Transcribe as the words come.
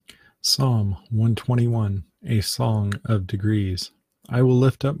Psalm 121, a song of degrees. I will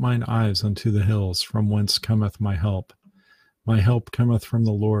lift up mine eyes unto the hills, from whence cometh my help. My help cometh from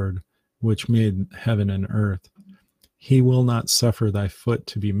the Lord, which made heaven and earth. He will not suffer thy foot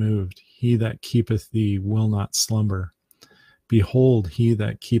to be moved. He that keepeth thee will not slumber. Behold, he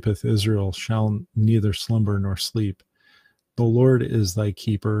that keepeth Israel shall neither slumber nor sleep. The Lord is thy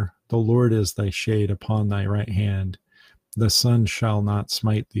keeper. The Lord is thy shade upon thy right hand. The sun shall not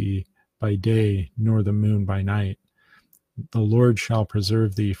smite thee by day, nor the moon by night. The Lord shall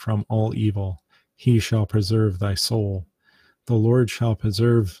preserve thee from all evil. He shall preserve thy soul. The Lord shall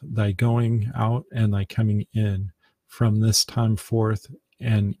preserve thy going out and thy coming in, from this time forth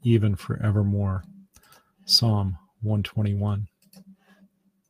and even forevermore. Psalm 121.